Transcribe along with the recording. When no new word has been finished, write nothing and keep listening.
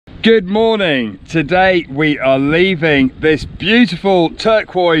Good morning. Today we are leaving this beautiful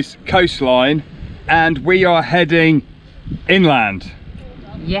turquoise coastline and we are heading inland.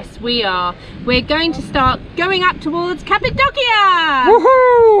 Yes, we are. We're going to start going up towards Cappadocia.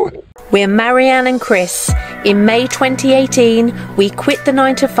 Woohoo! We're Marianne and Chris. In May 2018, we quit the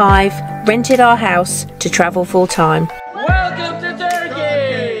 9-to-5, rented our house to travel full time. Welcome to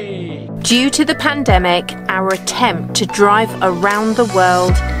Turkey! Due to the pandemic, our attempt to drive around the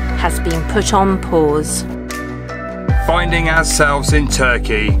world has been put on pause. Finding ourselves in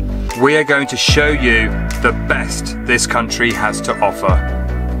Turkey, we are going to show you the best this country has to offer.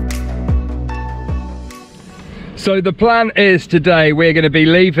 So the plan is today we're going to be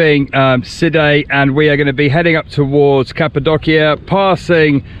leaving Side and we are going to be heading up towards Cappadocia,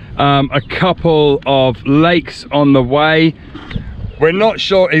 passing a couple of lakes on the way. We're not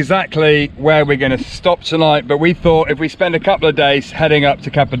sure exactly where we're going to stop tonight, but we thought if we spend a couple of days heading up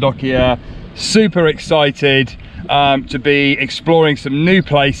to Cappadocia, super excited to be exploring some new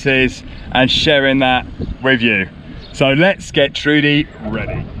places and sharing that with you. So let's get Trudy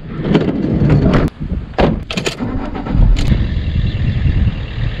ready.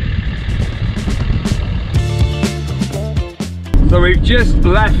 So we've just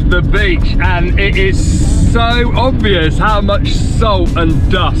left the beach and it is so obvious how much salt and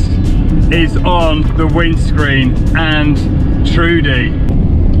dust is on the windscreen and Trudy.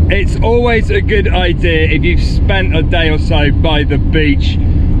 It's always a good idea if you've spent a day or so by the beach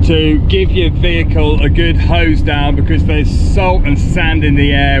to give your vehicle a good hose down because there's salt and sand in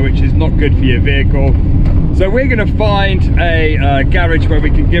the air which is not good for your vehicle. So we're going to find a garage where we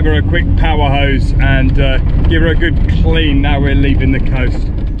can give her a quick power hose and give her a good clean now we're leaving the coast.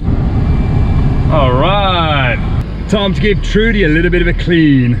 All right, time to give Trudy a little bit of a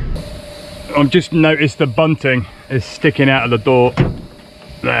clean. I've just noticed the bunting is sticking out of the door.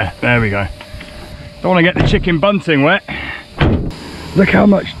 There we go. Don't want to get the chicken bunting wet. Look how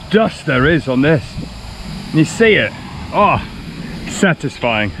much dust there is on this. You see it? Oh,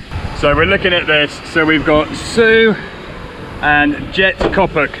 satisfying. So we're looking at this. So we've got Sue and Jet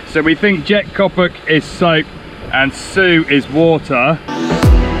Koppuk. So we think Jet Koppuk is soap and Sue is water.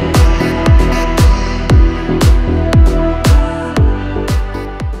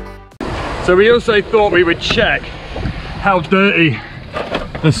 So we also thought we would check how dirty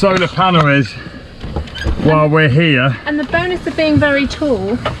the solar panel is while we're here. And the bonus of being very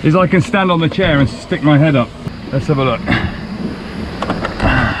tall is I can stand on the chair and stick my head up. Let's have a look.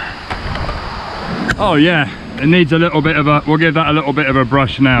 Oh yeah, it needs a little bit of a, we'll give that a little bit of a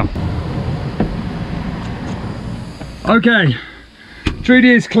brush now. Okay,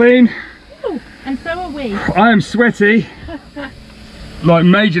 Trudy is clean. Ooh, and so are we. I am sweaty, like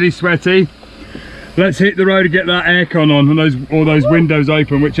majorly sweaty. Let's hit the road and get that aircon on and all those windows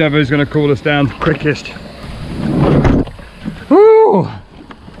open, whichever is going to cool us down quickest. Ooh.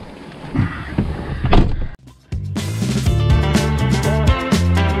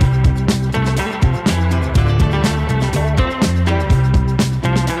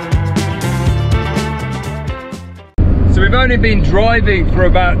 So we've only been driving for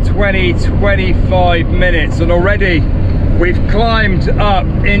about 20-25 minutes and already we've climbed up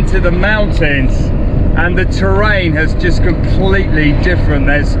into the mountains and the terrain has just completely different.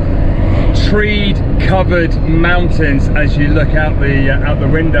 There's tree covered mountains as you look out the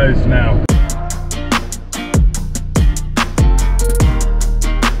windows now.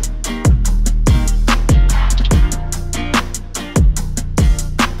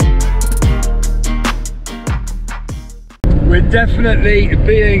 We're definitely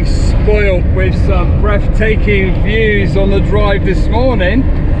being spoilt with some breathtaking views on the drive this morning.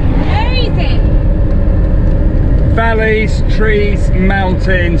 Amazing! Valleys, trees,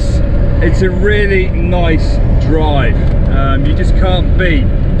 mountains. It's a really nice drive. You just can't beat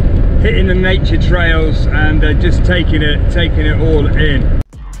hitting the nature trails and just taking it all in.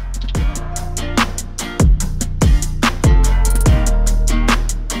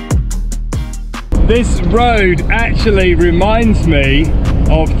 This road actually reminds me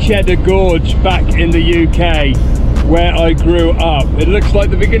of Cheddar Gorge back in the UK where I grew up. It looks like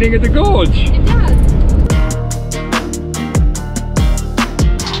the beginning of the gorge. It does.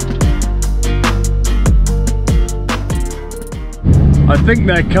 I think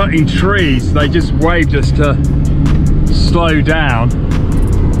they're cutting trees. They just waved us to slow down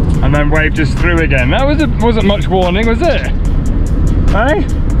and then waved us through again. That wasn't much warning, was it? Hey?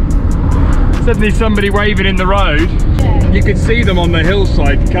 Suddenly somebody waving in the road. Yeah. You could see them on the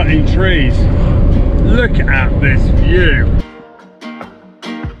hillside cutting trees. Look at this view.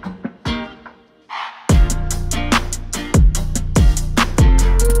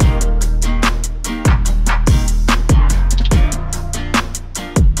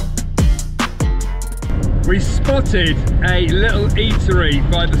 spotted a little eatery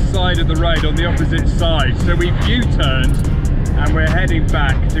by the side of the road on the opposite side, so we've U-turned and we're heading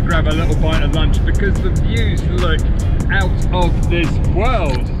back to grab a little bite of lunch because the views look out of this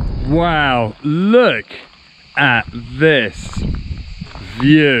world. Wow, look at this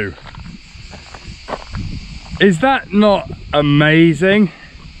view. Is that not amazing?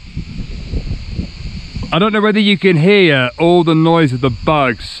 I don't know whether you can hear all the noise of the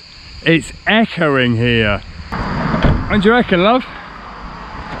bugs. It's echoing here. What do you reckon, love?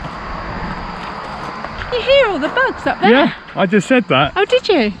 You hear all the bugs up there? Yeah, I just said that. Oh, did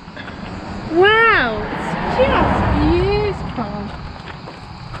you? Wow, it's just beautiful.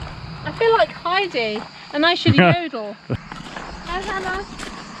 I feel like Heidi, and I should yodel. Hi, Hannah.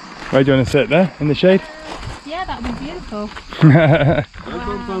 Where do you want to sit there? In the shade? Yeah, that would be beautiful. Wow.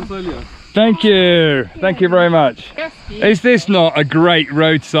 Thank you. Thank you very much. Is this not a great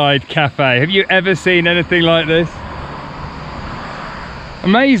roadside cafe? Have you ever seen anything like this?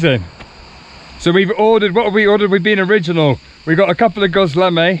 Amazing. So we've ordered, what have we ordered? We've been original. We got a couple of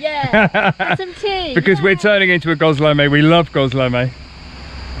gozleme. Yeah, and some tea. Because we're turning into a gozleme. We love gozleme.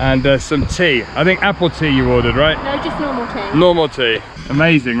 And some tea. I think apple tea you ordered, right? No, just normal tea. Normal tea.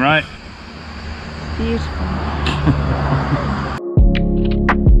 Amazing, right? Beautiful.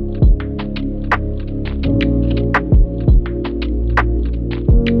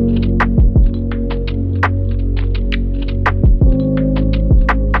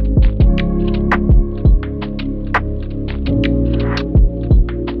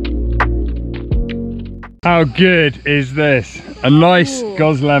 How good is this? A nice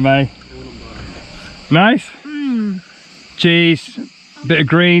gozleme. Nice? Cheese, bit of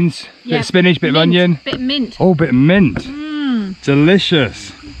greens, bit of spinach, bit of onion. Bit of mint. Oh, bit of mint.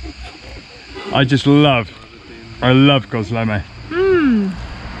 Delicious. I love gozleme.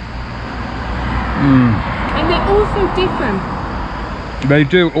 And they're also different. They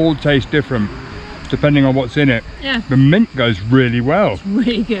do all taste different, depending on what's in it. Yeah. The mint goes really well. It's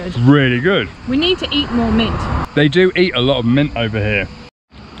really good. It's really good. We need to eat more mint. They do eat a lot of mint over here.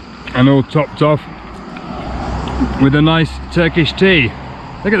 And all topped off with a nice Turkish tea.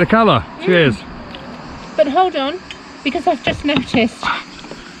 Look at the colour. Cheers. But hold on, because I've just noticed.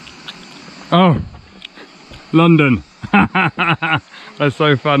 Oh, London. That's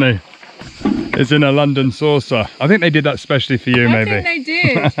so funny. It's in a London saucer. I think they did that specially for you, maybe. I think they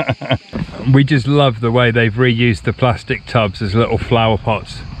did. We just love the way they've reused the plastic tubs as little flower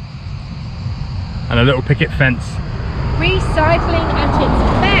pots. And a little picket fence. Recycling at its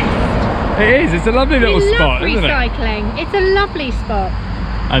best. It is, it's a lovely little spot, isn't it? Recycling. It's a lovely spot.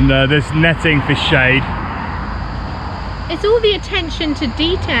 And there's netting for shade. It's all the attention to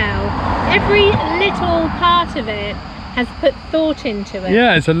detail. Every little part of it has put thought into it.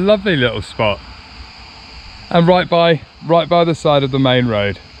 Yeah, it's a lovely little spot. And right by the side of the main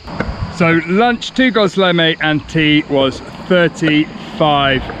road. So lunch, 2 gozleme and tea was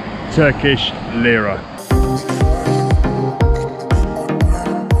 35 Turkish lira.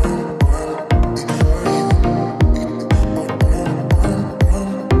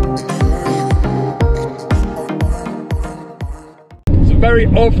 Very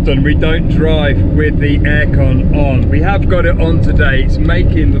often we don't drive with the aircon on. We have got it on today. It's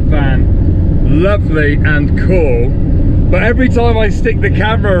making the van lovely and cool. But every time I stick the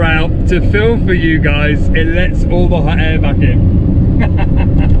camera out to film for you guys, it lets all the hot air back in.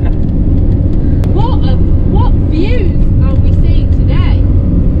 What views are we seeing today?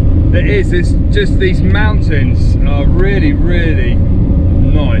 It is. It's just these mountains are really, really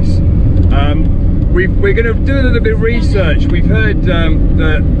nice. We're going to do a little bit of research. We've heard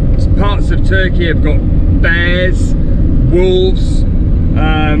that parts of Turkey have got bears, wolves,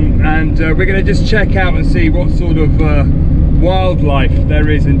 and we're going to just check out and see what sort of wildlife there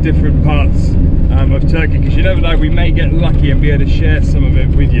is in different parts of Turkey, because you never know, we may get lucky and be able to share some of it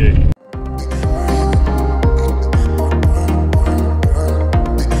with you.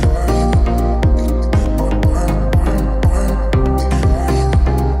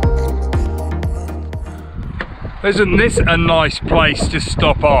 Isn't this a nice place to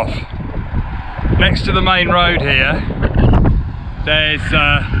stop off? Next to the main road here, there's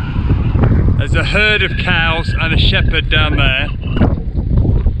a herd of cows and a shepherd down there,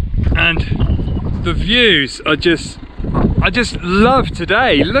 and the views are I just love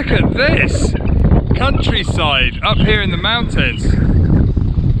today. Look at this countryside up here in the mountains.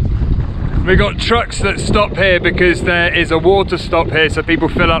 We got trucks that stop here because there is a water stop here, so people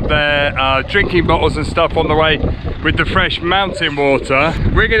fill up their drinking bottles and stuff on the way with the fresh mountain water.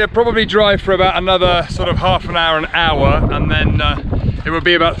 We're going to probably drive for about another sort of half an hour, and then it will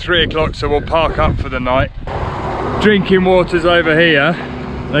be about 3 o'clock, so we'll park up for the night. drinking water's over here.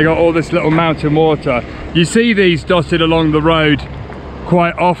 They got all this little mountain water. You see these dotted along the road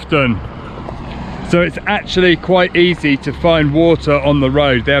quite often. So it's actually quite easy to find water on the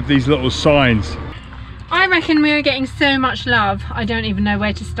road. They have these little signs. I reckon we are getting so much love, I don't even know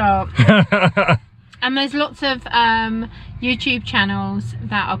where to start. And there's lots of YouTube channels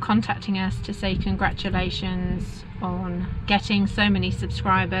that are contacting us to say congratulations on getting so many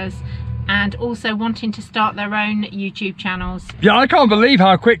subscribers, and also wanting to start their own YouTube channels. Yeah, I can't believe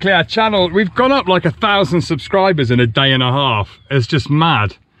how quickly our channel, we've gone up like 1,000 subscribers in a day and a half. It's just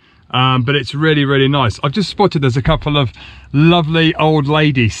mad. But it's really, really nice. I've just spotted there's a couple of lovely old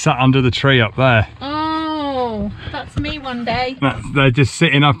ladies sat under the tree up there. Oh, that's me one day. They're just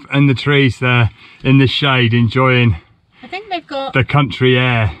sitting up in the trees there in the shade, enjoying, I think they've got the country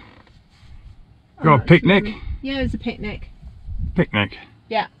air. Got a picnic? Yeah, it was a picnic. Picnic.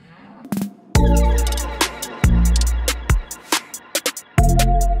 Yeah.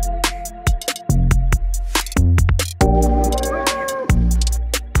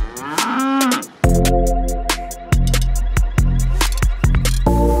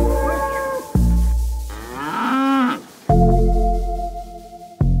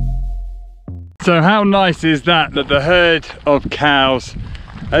 So how nice is that the herd of cows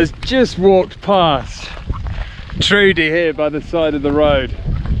has just walked past Trudy here by the side of the road.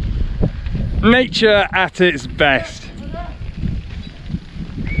 Nature at its best.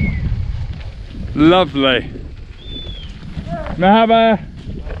 Lovely. Merhaba.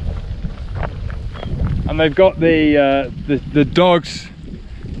 And they've got the dogs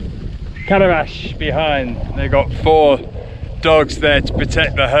Caravash behind. They've got 4 dogs there to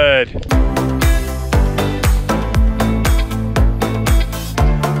protect the herd.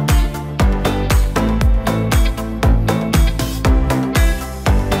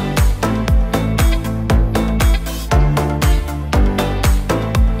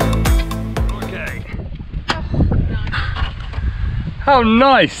 How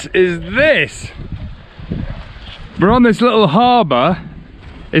nice is this? We're on this little harbour.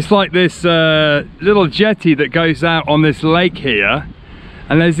 It's like this little jetty that goes out on this lake here,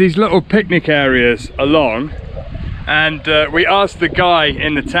 and there's these little picnic areas along, and we asked the guy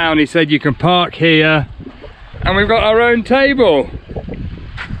in the town. He said you can park here, and we've got our own table.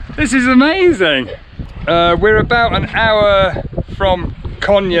 This is amazing. We're about an hour from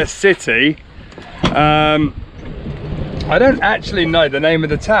Konya city. I don't actually know the name of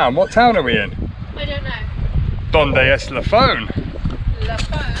the town. What town are we in? I don't know. Donde es la phone? La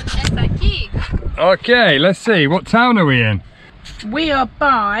phone es aquí. Okay, let's see. What town are we in? We are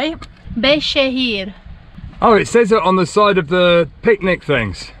by Beyşehir. Oh, it says it on the side of the picnic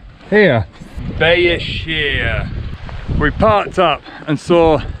things. Here. Beyşehir. We parked up and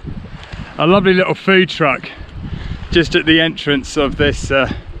saw a lovely little food truck just at the entrance of this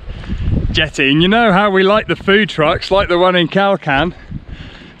jetty, and you know how we like the food trucks, like the one in Kalkan.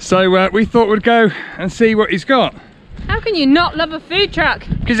 So we thought we'd go and see what he's got. How can you not love a food truck?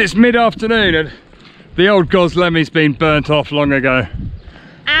 Because it's mid-afternoon and the old Goslemi's been burnt off long ago.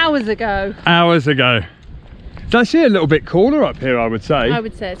 Hours ago. Hours ago. It's actually a little bit cooler up here, I would say. I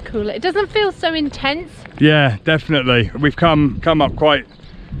would say it's cooler. It doesn't feel so intense. Yeah, definitely. We've come up quite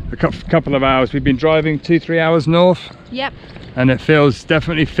a couple of hours. We've been driving 2-3 hours north. Yep. And it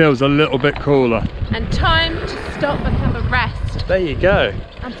definitely feels a little bit cooler. And time to stop and have a rest. There you go.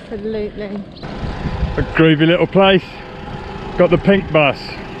 Absolutely. A groovy little place. Got the pink bus.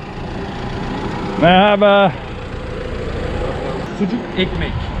 Merhaba. Sucuk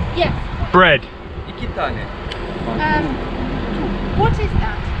ekmek. Yes. Bread. 2 tane. What is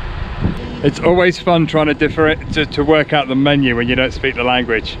that? It's always fun trying to work out the menu when you don't speak the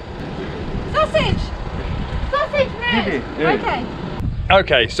language. Sausage! Sausage bread! Okay.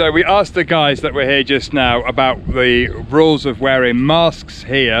 Okay, so we asked the guys that were here just now about the rules of wearing masks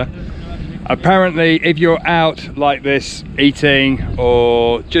here. Apparently, if you're out like this eating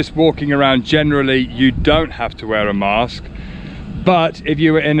or just walking around generally, you don't have to wear a mask. But if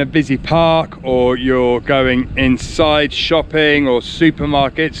you were in a busy park or you're going inside shopping or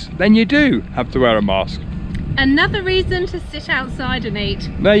supermarkets, then you do have to wear a mask. Another reason to sit outside and eat.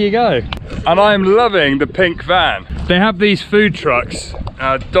 There you go. And I'm loving the pink van. They have these food trucks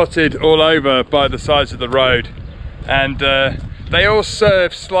dotted all over by the sides of the road, and they all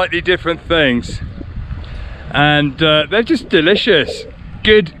serve slightly different things, and they're just delicious.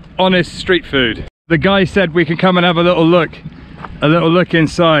 Good, honest street food. The guy said we can come and have a little look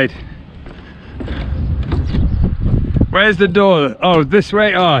inside. Where's the door? Oh, this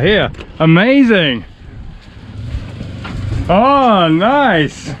way. Oh, here. Amazing. Oh,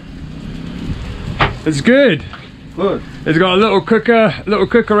 nice. It's good. Good. It's got a little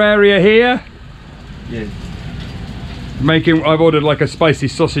cooker area here. Yes. I've ordered like a spicy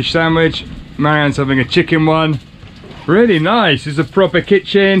sausage sandwich. Marianne's having a chicken one. Really nice. It's a proper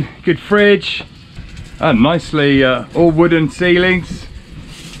kitchen, good fridge. And nicely all wooden ceilings.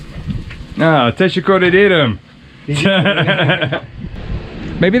 Teşekkür ederim.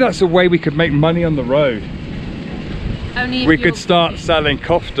 Maybe that's a way we could make money on the road. Only if We could start selling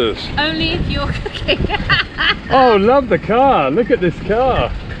koftas. Only if you're cooking. Oh, love the car. Look at this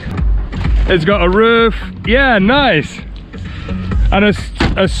car. It's got a roof. Yeah, nice. And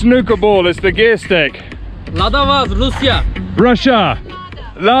a snooker ball is the gear stick. Lada was Russia.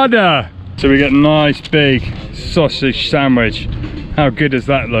 Lada. So we get a nice big sausage sandwich. How good does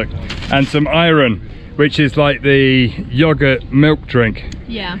that look? And some ayran, which is like the yogurt milk drink.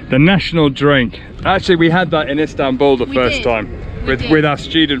 Yeah. The national drink. Actually, we had that in Istanbul the first time with our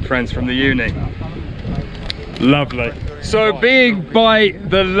student friends from the uni. Lovely. So being by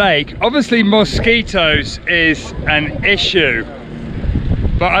the lake, obviously mosquitoes is an issue.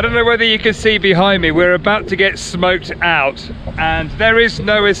 But I don't know whether you can see behind me, we're about to get smoked out and there is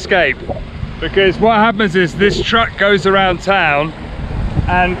no escape. Because what happens is this truck goes around town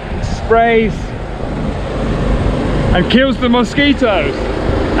and sprays and kills the mosquitoes.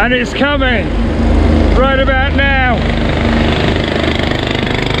 And it's coming right about now.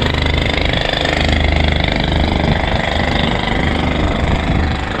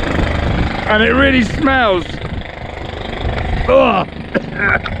 And it really smells. Ugh.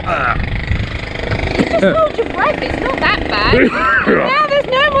 You just hold your breath, it's not that bad. Now there's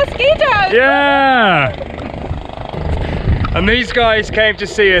no mosquitoes. Yeah. And these guys came to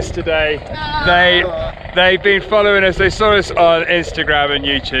see us today. They've been following us. They saw us on Instagram and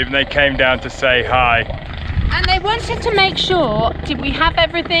YouTube and they came down to say hi. And they wanted to make sure, did we have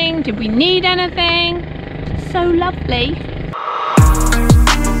everything? Did we need anything? So lovely.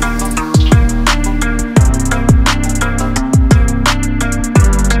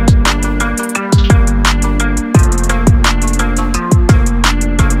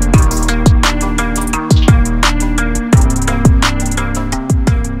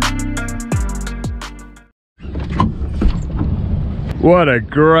 What a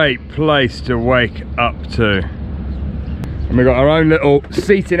great place to wake up to. And we've got our own little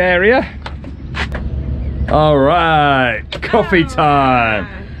seating area. All right, coffee time.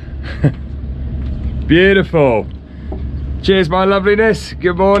 Beautiful. Cheers, my loveliness.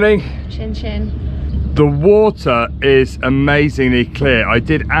 Good morning. Chin chin. The water is amazingly clear. I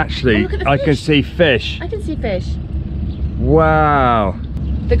did actually, look at the I can fish. see fish. I can see fish. Wow.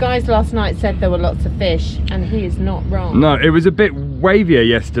 The guys last night said there were lots of fish, and he is not wrong. No, it was a bit wavier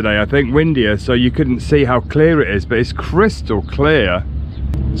yesterday, I think, windier, so you couldn't see how clear it is, but it's crystal clear.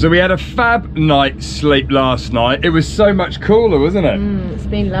 So we had a fab night's sleep last night. It was so much cooler, wasn't it? It's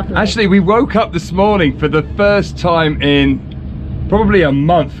been lovely. Actually, we woke up this morning for the first time in probably a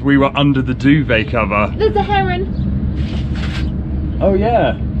month. We were under the duvet cover. There's a heron. Oh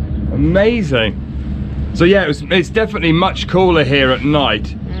yeah, amazing. So yeah, it's definitely much cooler here at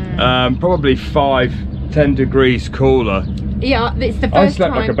night. Probably 5-10 degrees cooler. Yeah, it's the first I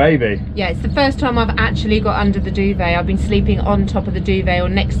slept time. like a baby. Yeah, it's the first time I've actually got under the duvet. I've been sleeping on top of the duvet or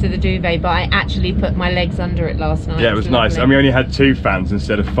next to the duvet, but I actually put my legs under it last night. Yeah, it was nice. And we only had 2 fans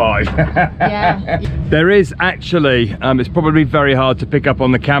instead of 5. Yeah. There is actually, it's probably very hard to pick up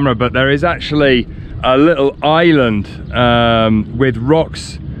on the camera, but there is actually a little island with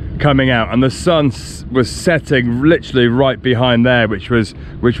rocks coming out, and the sun was setting literally right behind there, which was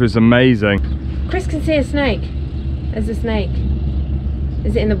amazing. Chris can see a snake. There's a snake.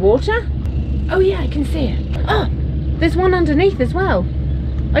 Is it in the water? Oh yeah, I can see it. Oh, there's one underneath as well.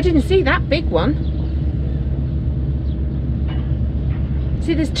 I didn't see that big one.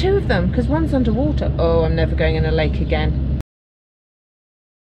 See, there's 2 of them because one's underwater. Oh, I'm never going in a lake again.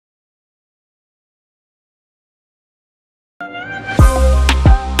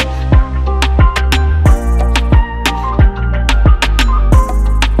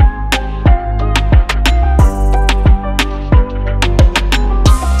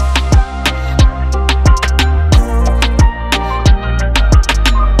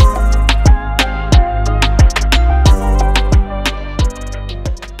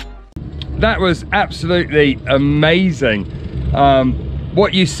 That was absolutely amazing.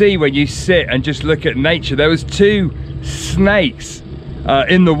 What you see when you sit and just look at nature. There was 2 snakes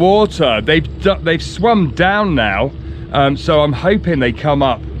in the water. They've swum down now, so I'm hoping they come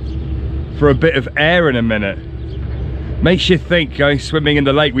up for a bit of air in a minute. Makes you think, going swimming in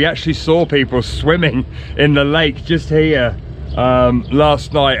the lake. We actually saw people swimming in the lake just here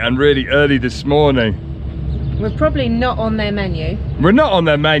last night and really early this morning. We're probably not on their menu. We're not on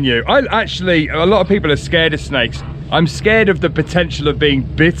their menu. A lot of people are scared of snakes. I'm scared of the potential of being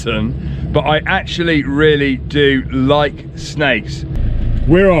bitten, but I actually really do like snakes.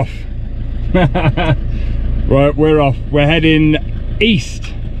 We're off. Right, we're off. We're heading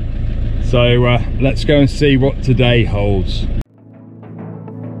east. So let's go and see what today holds.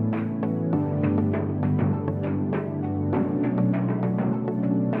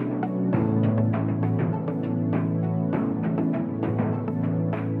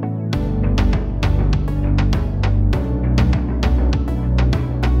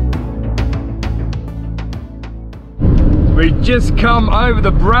 We've just come over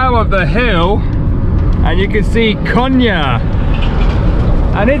the brow of the hill and you can see Konya,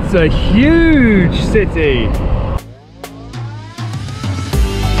 and it's a huge city.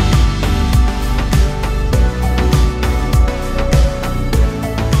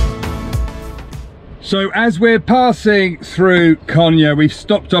 So as we're passing through Konya, we've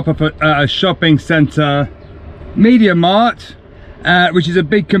stopped up at a shopping centre, Media Mart, which is a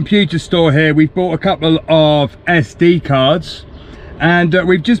big computer store here. We've bought a couple of SD cards, and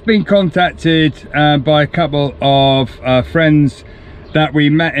we've just been contacted by a couple of friends that we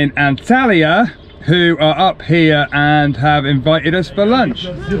met in Antalya, who are up here and have invited us for lunch.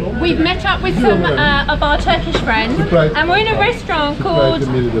 We've met up with some of our Turkish friends, and we're in a restaurant called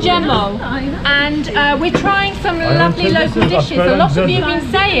Cemo, and we're trying some lovely local dishes. A lot of you have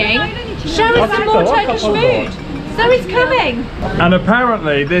been saying, show us some more Turkish food. So it's coming. And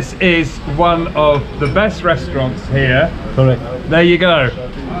apparently this is one of the best restaurants here. Correct. There you go.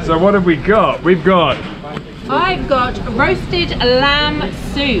 So what have we got? I've got roasted lamb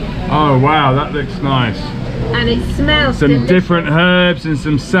soup. Oh wow, that looks nice. And it smells some delicious. Different herbs and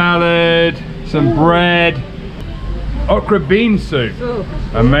some salad, some bread. Okra bean soup. Ooh.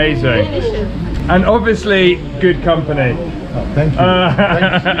 Amazing. Delicious. And obviously good company. Oh, thank you.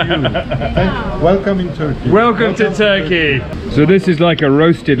 Thank you. Welcome in Turkey. Welcome to Turkey. So this is like a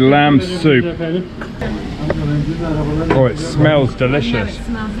roasted lamb soup. Oh, it smells delicious. It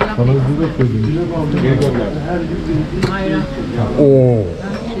smells lovely. Oh,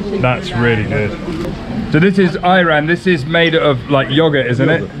 that's really good. So this is ayran. This is made of like yogurt, isn't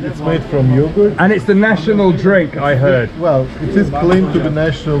it? It's made from yogurt. And it's the national drink, I heard. Well, it is claimed to be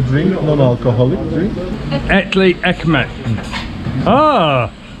national drink, non-alcoholic drink. Etli ekmek.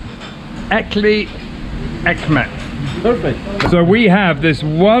 Ah, Etli ekmek. Perfect. So we have this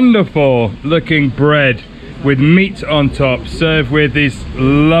wonderful looking bread with meat on top, served with these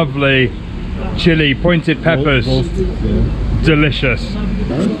lovely chili pointed peppers. Delicious.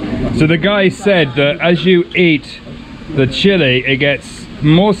 So the guy said that as you eat the chili, it gets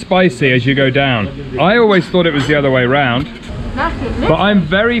more spicy as you go down. I always thought it was the other way around. But I'm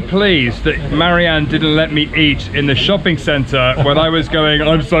very pleased that Marianne didn't let me eat in the shopping centre when I was going,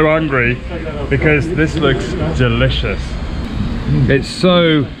 I'm so hungry, because this looks delicious. It's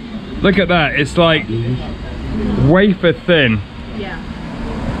so, look at that, it's like wafer thin. Yeah.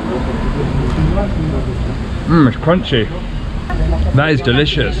 It's crunchy. That is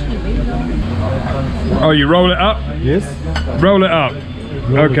delicious. Oh, you roll it up? Yes. Roll it up.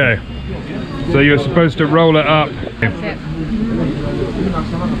 Okay. So you're supposed to roll it up.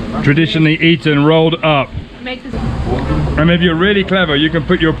 Traditionally eaten rolled up. And if you're really clever, you can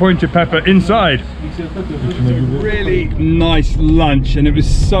put your pointed pepper inside. Really nice lunch, and it was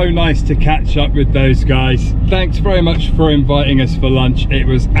so nice to catch up with those guys. Thanks very much for inviting us for lunch. It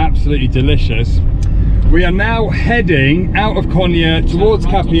was absolutely delicious. We are now heading out of Konya towards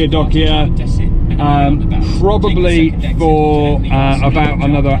Cappadocia, probably for about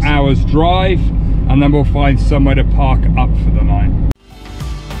another hour's drive, and then we'll find somewhere to park up for the night.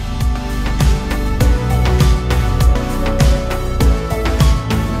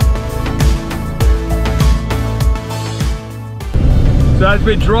 So as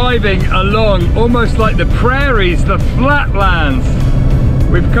we're driving along, almost like the prairies, the flatlands,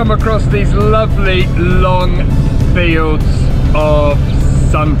 we've come across these lovely long fields of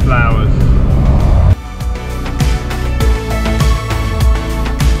sunflowers.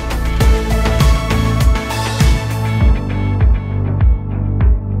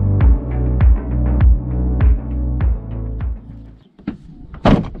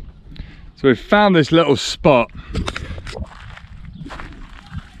 So we've found this little spot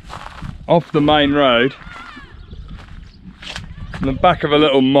off the main road, in the back of a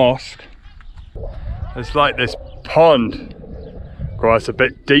little mosque. There's like this pond. Well, it's a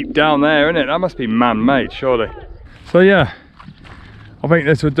bit deep down there, isn't it? That must be man-made, surely. So yeah, I think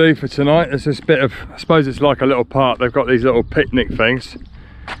this will do for tonight. There's this bit of, I suppose it's like a little park. They've got these little picnic things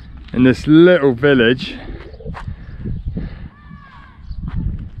in this little village.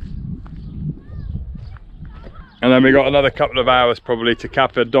 And then we got another couple of hours probably to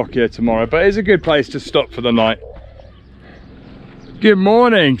Cappadocia tomorrow, but it's a good place to stop for the night. Good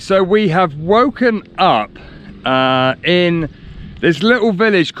morning. So we have woken up in this little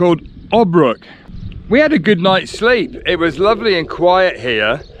village called Obruk. We had a good night's sleep. It was lovely and quiet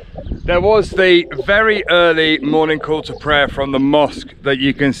here. There was the very early morning call to prayer from the mosque that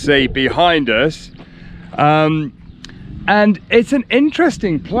you can see behind us. And it's an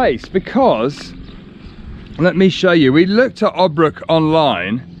interesting place because, let me show you, we looked at Obruk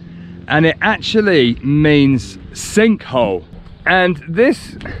online and it actually means sinkhole. And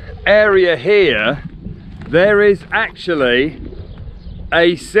this area here, there is actually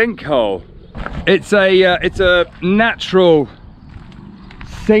a sinkhole. It's a natural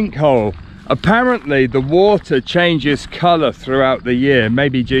sinkhole. Apparently the water changes color throughout the year,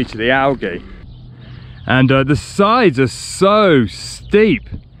 maybe due to the algae. And the sides are so steep.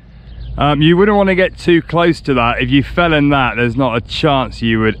 You wouldn't want to get too close to that. If you fell in that, there's not a chance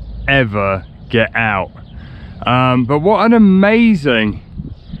you would ever get out. But what an amazing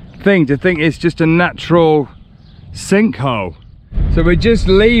thing to think it's just a natural sinkhole. So we're just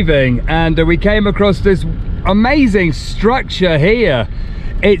leaving and we came across this amazing structure here.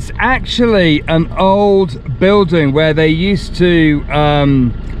 It's actually an old building where they used to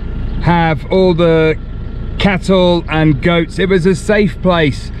have all the cattle and goats. It was a safe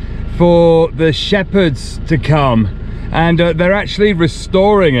place for the shepherds to come, and they're actually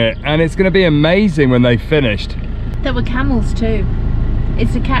restoring it, and it's going to be amazing when they've finished. There were camels too.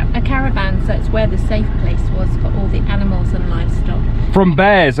 It's a caravan, so it's where the safe place was for all the animals and livestock. From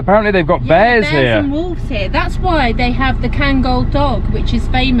bears, apparently they've got bears here. Bears and wolves here. That's why they have the Kangal dog, which is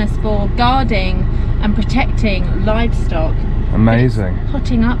famous for guarding and protecting livestock. Amazing. It's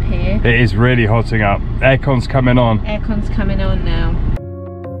hotting up here. It is really hotting up. Aircon's coming on. Aircon's coming on now.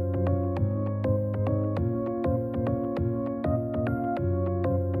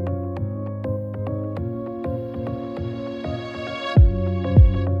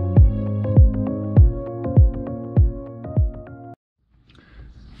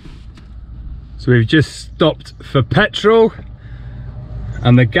 So we've just stopped for petrol,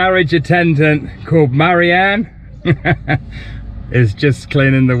 and the garage attendant called Marianne is just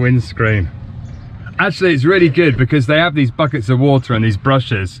cleaning the windscreen. Actually, it's really good because they have these buckets of water and these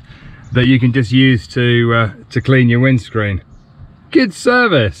brushes that you can just use to clean your windscreen. Good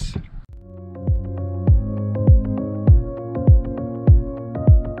service.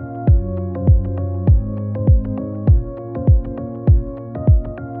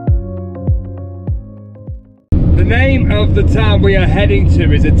 The name of the town we are heading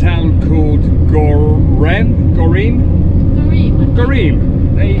to is a town called Gorim.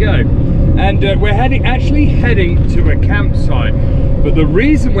 There you go. And we're actually heading to a campsite. But the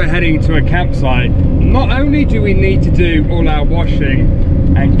reason we're heading to a campsite, not only do we need to do all our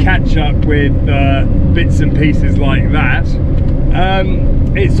washing and catch up with bits and pieces like that,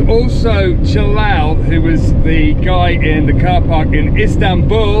 it's also Chalal, who was the guy in the car park in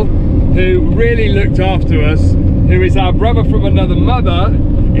Istanbul, who really looked after us, who is our brother from another mother.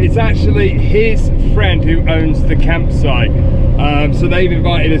 It's actually his friend who owns the campsite. So they've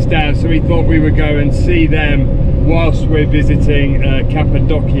invited us down, so we thought we would go and see them whilst we're visiting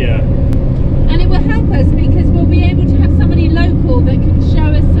Cappadocia. And it will help us because we'll be able to have somebody local that can show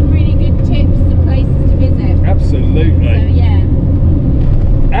us some really good tips and places to visit. Absolutely. So yeah.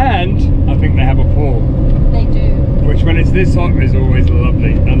 And I think they have a pool. They do. Which when it's this hot is always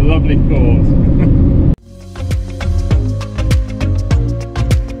lovely. A lovely thought.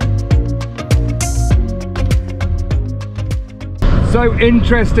 So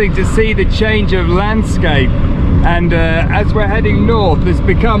interesting to see the change of landscape, and as we're heading north it's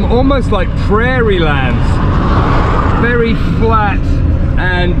become almost like prairie lands, very flat,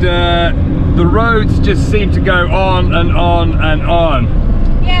 and the roads just seem to go on and on and on.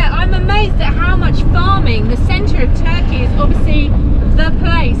 Yeah, I'm amazed at how much farming. The centre of Turkey is obviously the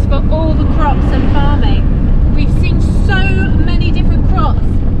place for all the crops and farming. We've seen so many different crops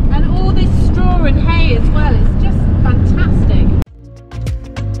and all this straw and hay as well. It's just fantastic.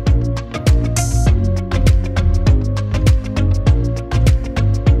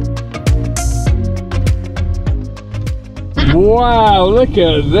 Wow, look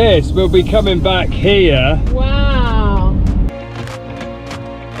at this. We'll be coming back here. Wow.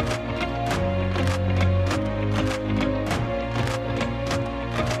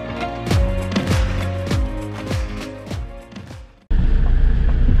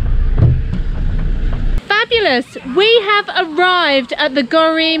 Fabulous. We have arrived at the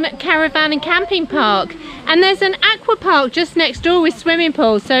Gorim Caravan and Camping Park, and there's an aqua park just next door with swimming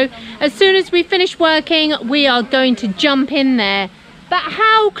pools. So as soon as we finish working, we are going to jump in there. But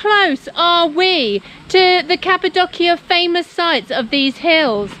how close are we to the Cappadocia famous sites of these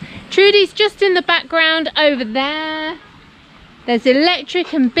hills? Trudy's just in the background over there. There's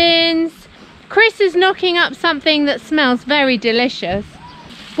electric and bins. Chris is knocking up something that smells very delicious.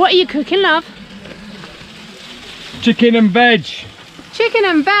 What are you cooking, love? Chicken and veg. Chicken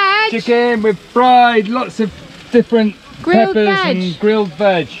and veg. Chicken with fried, lots of different Grilled peppers veg. and grilled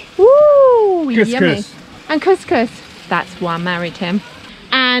veg. Woo, Couscous. yummy. And couscous. That's why I married him.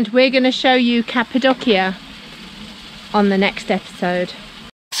 And we're going to show you Cappadocia on the next episode.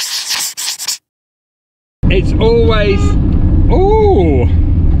 It's always, ooh,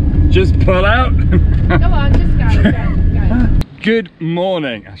 just pull out. Go on, just go. Good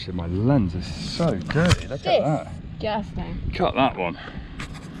morning. Actually, my lens is so dirty. Look at that. Disgusting. Cut that one.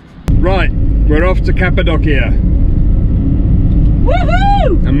 Right, we're off to Cappadocia.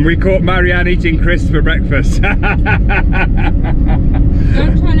 Woohoo! And we caught Marianne eating crisps for breakfast. Don't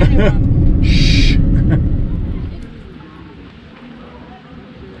tell anyone. Shh.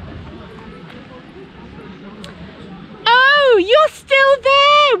 Oh, you're still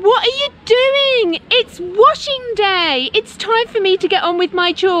there! What are you doing? It's washing day! It's time for me to get on with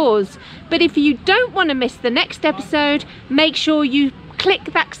my chores. But if you don't want to miss the next episode, make sure you click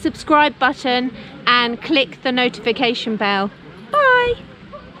that subscribe button and click the notification bell. Bye!